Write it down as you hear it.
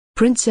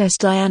Princess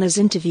Diana's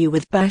interview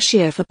with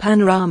Bashir for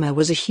Panorama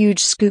was a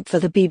huge scoop for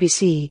the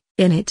BBC.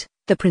 In it,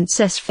 the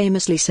princess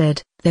famously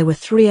said, "There were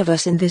 3 of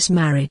us in this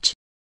marriage."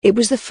 It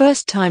was the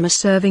first time a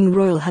serving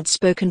royal had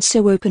spoken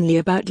so openly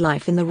about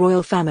life in the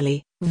royal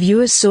family.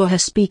 Viewers saw her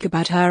speak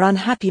about her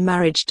unhappy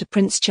marriage to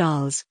Prince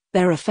Charles,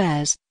 their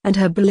affairs, and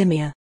her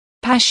bulimia.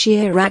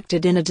 Bashir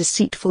acted in a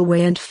deceitful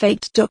way and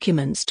faked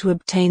documents to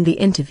obtain the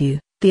interview,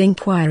 the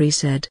inquiry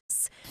said.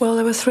 Well,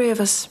 there were 3 of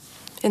us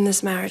in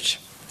this marriage,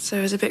 so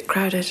it was a bit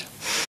crowded.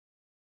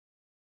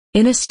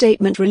 In a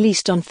statement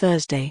released on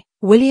Thursday,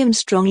 William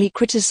strongly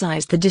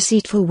criticized the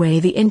deceitful way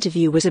the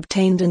interview was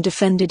obtained and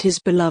defended his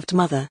beloved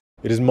mother.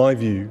 It is my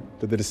view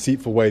that the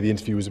deceitful way the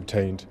interview was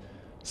obtained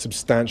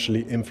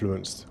substantially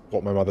influenced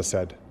what my mother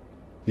said.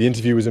 The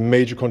interview was a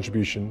major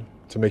contribution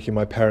to making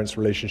my parents'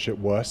 relationship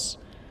worse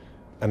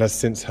and has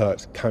since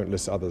hurt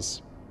countless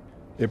others.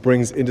 It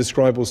brings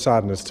indescribable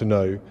sadness to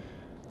know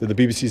that the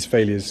BBC's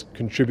failures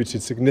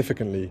contributed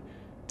significantly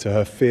to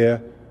her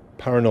fear,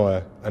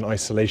 paranoia and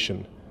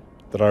isolation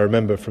that I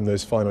remember from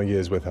those final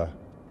years with her.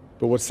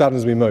 But what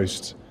saddens me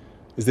most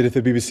is that if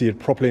the BBC had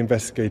properly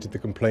investigated the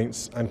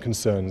complaints and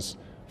concerns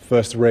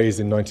first raised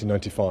in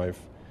 1995,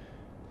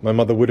 my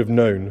mother would have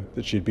known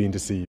that she had been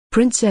deceived.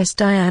 Princess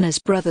Diana's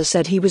brother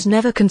said he was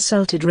never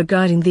consulted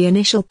regarding the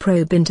initial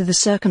probe into the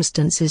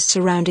circumstances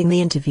surrounding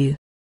the interview.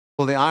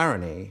 Well, the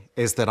irony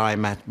is that I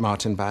met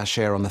Martin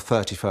Bashir on the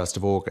 31st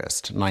of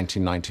August,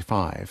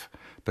 1995,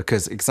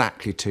 because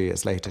exactly 2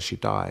 years later she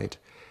died.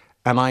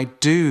 And I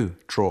do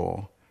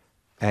draw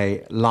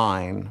a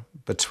line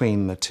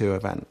between the 2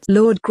 events.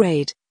 Lord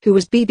Grade, who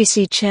was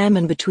BBC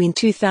chairman between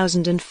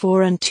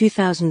 2004 and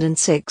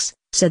 2006,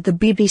 said the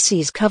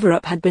BBC's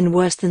cover-up had been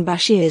worse than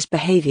Bashir's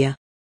behaviour.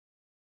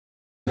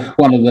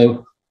 One of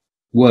the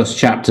worst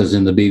chapters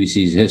in the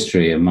BBC's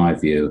history, in my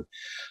view.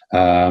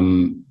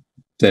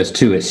 There's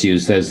 2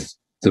 issues. There's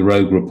the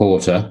rogue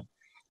reporter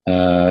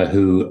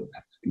who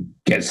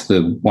gets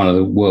one of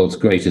the world's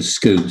greatest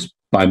scoops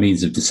by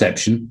means of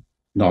deception,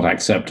 not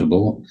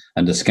acceptable,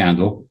 and a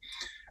scandal.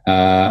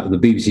 The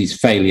BBC's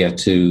failure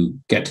to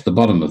get to the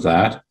bottom of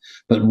that,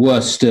 but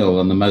worse still,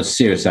 and the most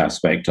serious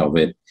aspect of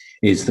it,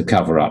 is the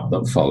cover-up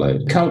that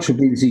followed. Culture of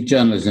BBC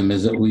journalism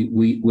is that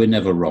we're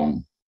never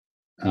wrong.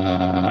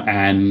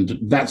 And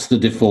that's the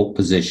default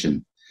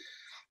position.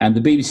 And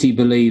the BBC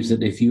believes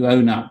that if you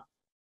own up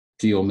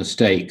to your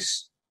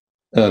mistakes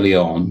early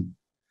on,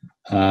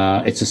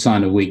 it's a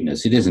sign of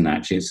weakness. It isn't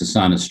actually, it's a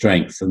sign of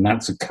strength. And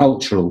that's a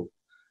cultural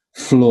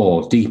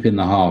flaw deep in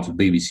the heart of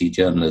BBC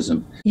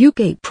journalism.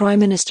 UK Prime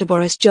Minister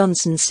Boris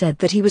Johnson said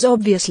that he was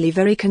obviously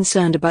very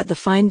concerned about the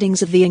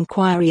findings of the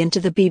inquiry into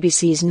the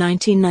BBC's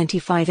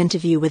 1995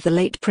 interview with the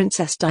late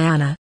Princess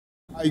Diana.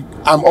 I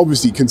am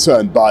obviously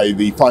concerned by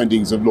the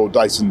findings of Lord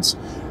Dyson's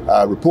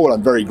report.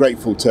 I'm very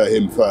grateful to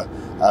him for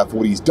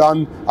what he's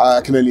done. I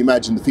can only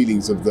imagine the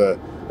feelings of the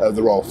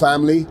royal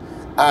family,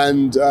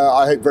 and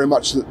I hope very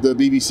much that the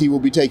BBC will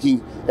be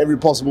taking every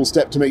possible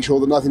step to make sure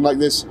that nothing like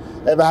this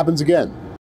ever happens again.